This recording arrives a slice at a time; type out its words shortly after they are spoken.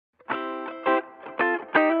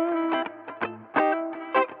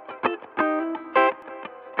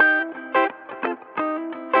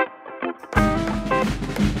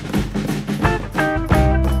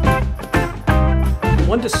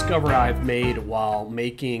One discovery I've made while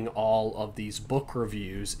making all of these book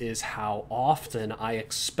reviews is how often I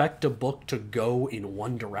expect a book to go in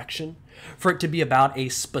one direction, for it to be about a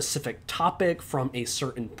specific topic from a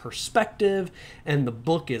certain perspective, and the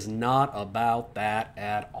book is not about that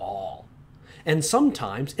at all. And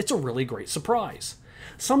sometimes it's a really great surprise.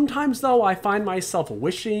 Sometimes, though, I find myself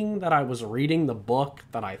wishing that I was reading the book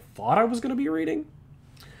that I thought I was going to be reading.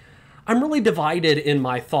 I'm really divided in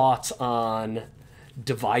my thoughts on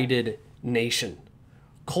Divided Nation,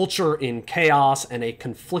 Culture in Chaos and a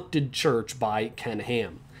Conflicted Church by Ken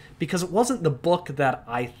Ham, because it wasn't the book that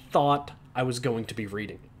I thought I was going to be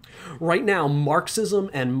reading. Right now,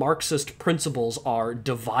 Marxism and Marxist principles are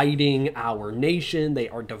dividing our nation. They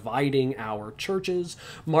are dividing our churches.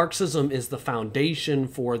 Marxism is the foundation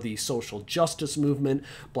for the social justice movement,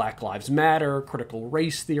 Black Lives Matter, critical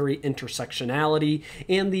race theory, intersectionality,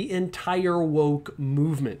 and the entire woke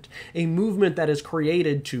movement. A movement that is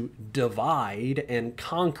created to divide and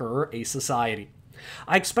conquer a society.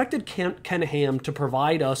 I expected Ken Ham to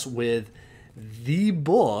provide us with the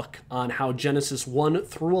book on how Genesis 1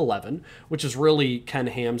 through 11, which is really Ken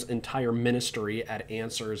Ham's entire ministry at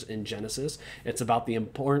Answers in Genesis. It's about the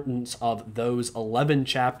importance of those 11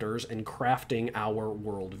 chapters in crafting our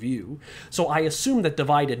worldview. So I assumed that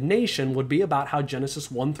Divided Nation would be about how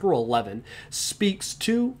Genesis 1 through 11 speaks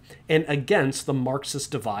to and against the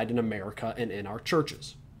Marxist divide in America and in our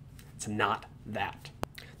churches. It's not that.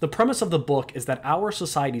 The premise of the book is that our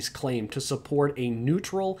society's claim to support a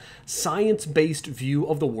neutral, science-based view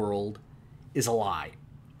of the world is a lie.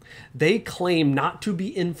 They claim not to be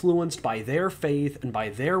influenced by their faith and by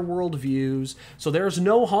their worldviews, so there's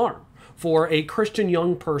no harm for a Christian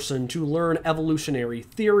young person to learn evolutionary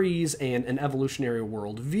theories and an evolutionary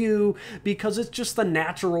worldview because it's just the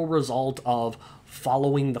natural result of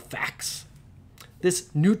following the facts. This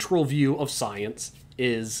neutral view of science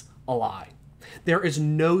is a lie. There is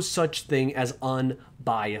no such thing as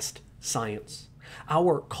unbiased science.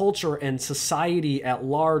 Our culture and society at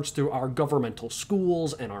large, through our governmental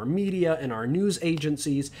schools and our media and our news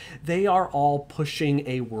agencies, they are all pushing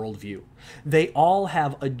a worldview. They all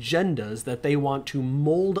have agendas that they want to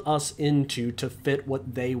mold us into to fit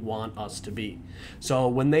what they want us to be. So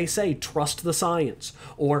when they say trust the science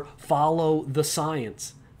or follow the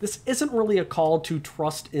science, this isn't really a call to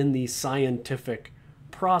trust in the scientific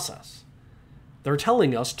process. They're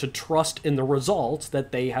telling us to trust in the results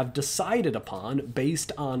that they have decided upon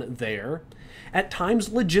based on their, at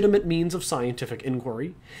times, legitimate means of scientific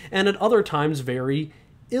inquiry, and at other times, very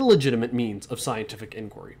illegitimate means of scientific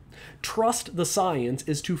inquiry. Trust the science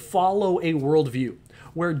is to follow a worldview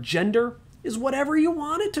where gender is whatever you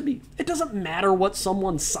want it to be. It doesn't matter what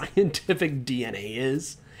someone's scientific DNA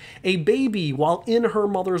is. A baby, while in her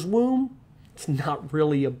mother's womb, it's not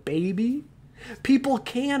really a baby. People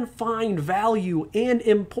can find value and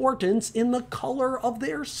importance in the color of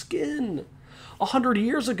their skin. 100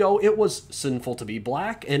 years ago, it was sinful to be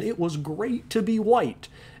black, and it was great to be white.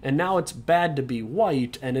 And now it's bad to be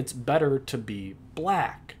white, and it's better to be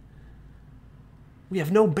black. We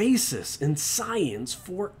have no basis in science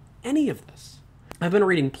for any of this. I've been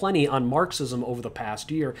reading plenty on Marxism over the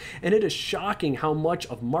past year, and it is shocking how much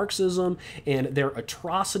of Marxism and their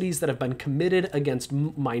atrocities that have been committed against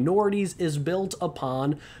minorities is built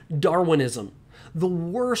upon Darwinism. The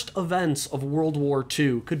worst events of World War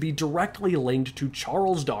II could be directly linked to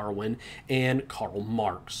Charles Darwin and Karl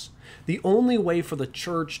Marx. The only way for the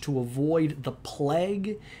church to avoid the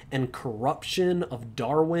plague and corruption of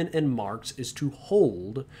Darwin and Marx is to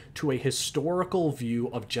hold to a historical view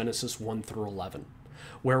of Genesis 1 through 11,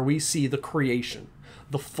 where we see the creation,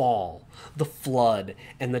 the fall, the flood,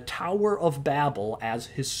 and the Tower of Babel as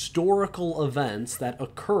historical events that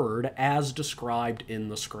occurred as described in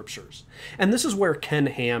the scriptures. And this is where Ken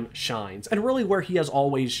Ham shines, and really where he has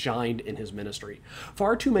always shined in his ministry.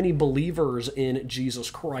 Far too many believers in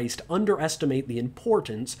Jesus Christ underestimate the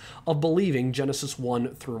importance of believing Genesis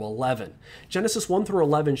 1 through 11. Genesis 1 through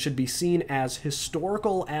 11 should be seen as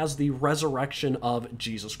historical as the resurrection of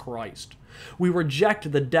Jesus Christ. We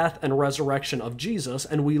reject the death and resurrection of Jesus,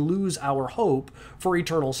 and we lose our hope for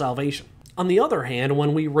eternal salvation. On the other hand,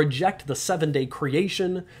 when we reject the 7-day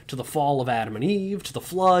creation, to the fall of Adam and Eve, to the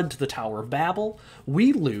flood, to the Tower of Babel,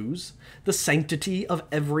 we lose the sanctity of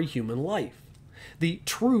every human life, the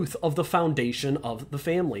truth of the foundation of the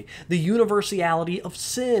family, the universality of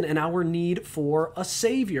sin and our need for a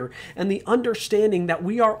Savior, and the understanding that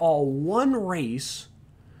we are all one race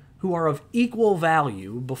who are of equal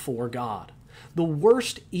value before God. The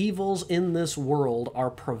worst evils in this world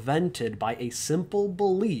are prevented by a simple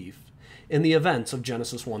belief in the events of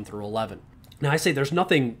Genesis 1 through 11. Now, I say there's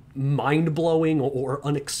nothing mind-blowing or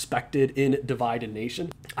unexpected in Divided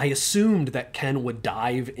Nation. I assumed that Ken would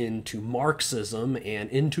dive into Marxism and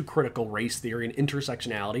into critical race theory and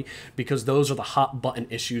intersectionality because those are the hot-button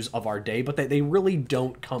issues of our day, but they really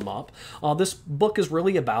don't come up. This book is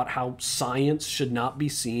really about how science should not be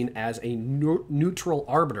seen as a neutral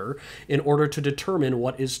arbiter in order to determine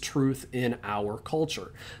what is truth in our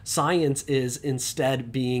culture. Science is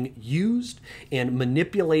instead being used and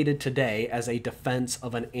manipulated today as a defense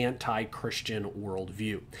of an anti-Christian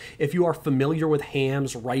worldview. If you are familiar with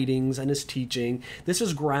Ham's writings and his teaching, this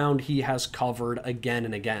is ground he has covered again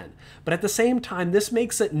and again. But at the same time, this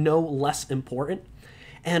makes it no less important.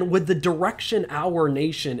 And with the direction our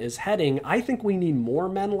nation is heading, I think we need more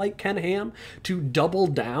men like Ken Ham to double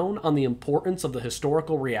down on the importance of the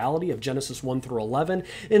historical reality of Genesis 1 through 11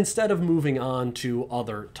 instead of moving on to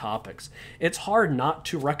other topics. It's hard not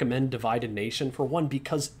to recommend Divided Nation, for one,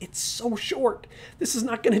 because it's so short. This is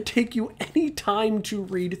not going to take you any time to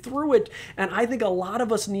read through it, and I think a lot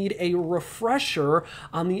of us need a refresher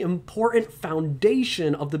on the important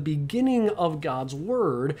foundation of the beginning of God's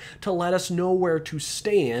Word to let us know where to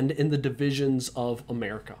stand in the divisions of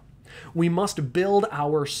America. We must build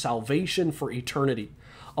our salvation for eternity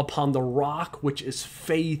upon the rock which is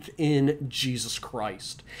faith in Jesus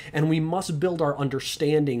Christ. And we must build our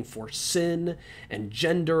understanding for sin and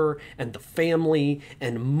gender and the family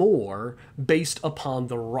and more based upon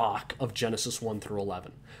the rock of Genesis 1 through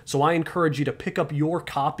 11. So I encourage you to pick up your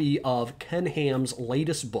copy of Ken Ham's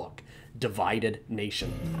latest book, Divided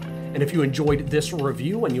Nation. And if you enjoyed this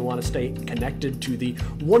review and you want to stay connected to the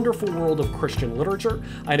wonderful world of Christian literature,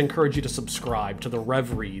 I'd encourage you to subscribe to the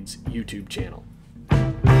Rev Reads YouTube channel.